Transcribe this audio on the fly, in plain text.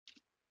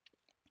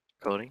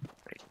Recording.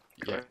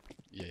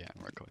 Yeah,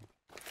 I'm recording.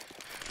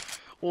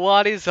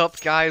 What is up,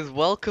 guys?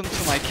 Welcome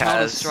to my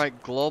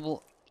Counter-Strike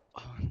Global.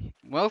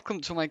 Welcome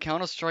to my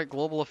Counter-Strike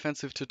Global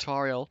Offensive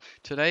tutorial.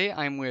 Today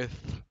I'm with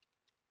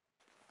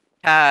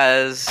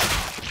Has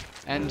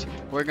and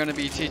we're going to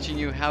be teaching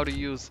you how to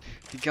use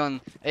the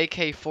gun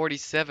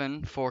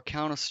AK-47 for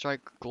Counter-Strike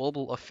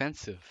Global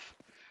Offensive.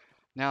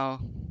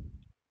 Now,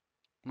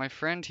 my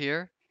friend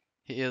here,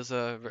 he is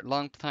a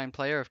long-time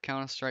player of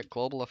Counter-Strike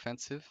Global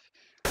Offensive.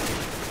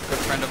 Good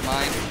friend of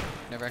mine.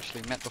 Never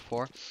actually met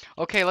before.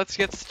 Okay, let's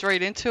get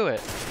straight into it.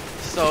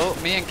 So,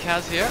 me and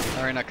Kaz here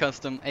are in a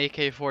custom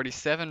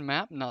AK-47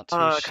 map, not too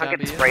can't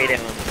shabby. get spray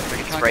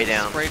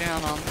down. Spray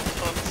down on.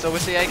 So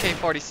with the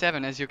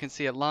AK-47, as you can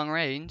see at long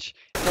range,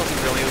 it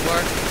doesn't really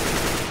work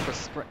for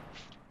spray.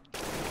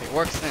 It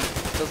works and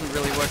it doesn't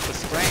really work for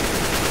spraying.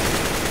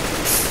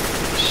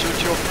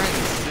 Shoot your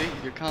friends. See,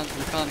 you can't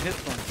hit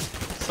them.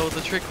 So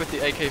the trick with the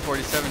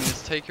AK-47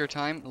 is take your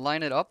time,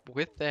 line it up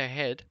with their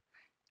head,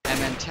 and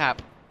then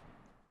tap.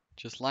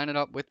 Just line it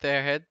up with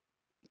their head,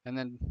 and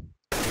then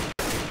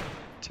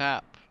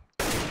tap.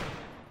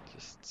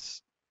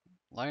 Just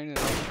line it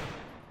up.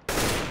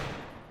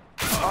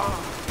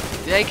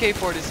 The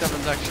AK-47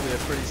 is actually a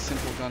pretty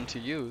simple gun to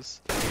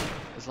use,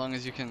 as long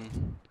as you can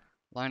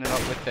line it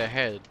up with their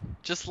head.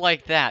 Just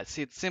like that.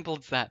 See, it's simple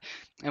as that.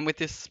 And with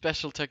this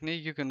special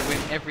technique, you can win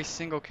every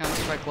single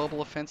Counter-Strike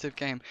Global Offensive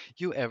game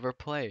you ever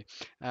play.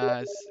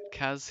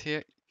 Kaz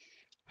here.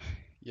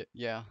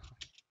 Yeah.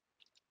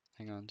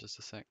 Hang on just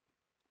a sec.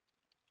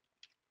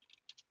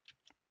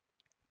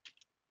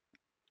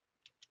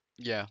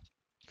 Yeah.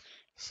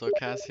 So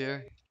Kaz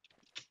here.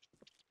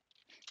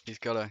 He's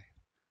got a...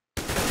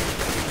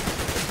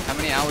 How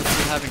many hours do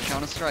you have in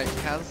Counter-Strike,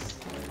 Kaz?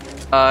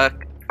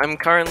 I'm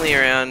currently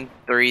around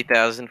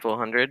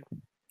 3,400.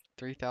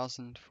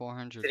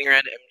 3,400. Sitting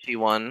around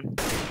MG1.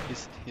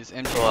 His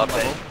MG1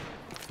 level,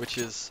 which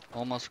is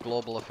almost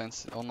global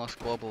offense, almost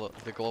global,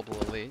 the global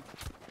elite.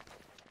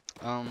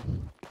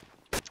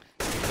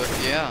 But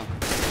yeah.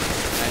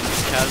 And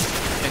Kaz,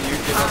 can you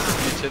give us a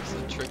few tips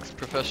and tricks,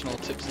 professional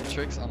tips and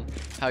tricks on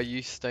how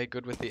you stay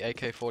good with the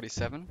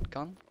AK-47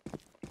 gun,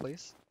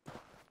 please?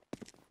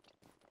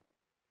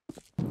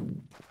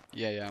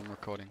 Yeah, I'm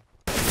recording.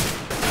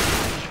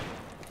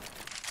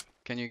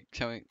 Can you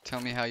tell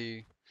me how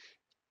you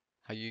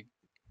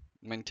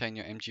maintain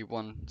your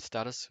MG1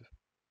 status?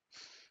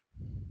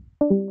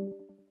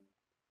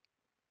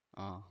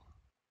 Oh.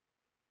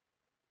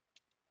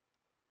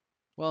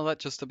 Well, that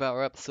just about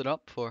wraps it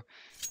up for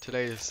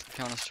today's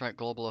Counter-Strike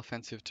Global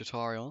Offensive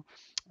tutorial.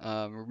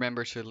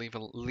 Remember to leave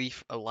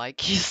a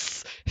like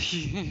if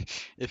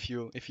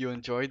you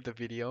enjoyed the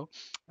video.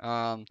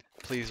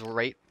 Please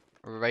rate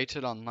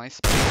it on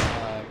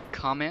MySpace,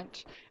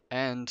 comment,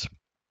 and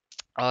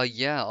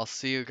yeah, I'll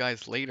see you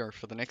guys later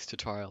for the next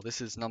tutorial.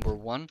 This is number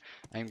 1.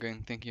 I'm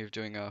thinking of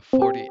doing a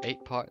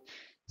 48-part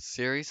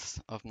series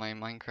of my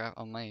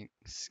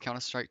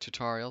Counter-Strike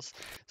tutorials.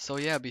 So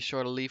yeah, be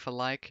sure to leave a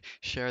like,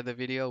 share the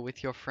video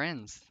with your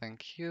friends.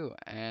 Thank you.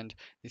 And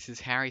this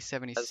is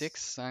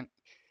Harry76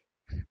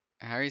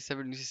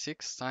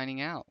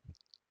 signing out.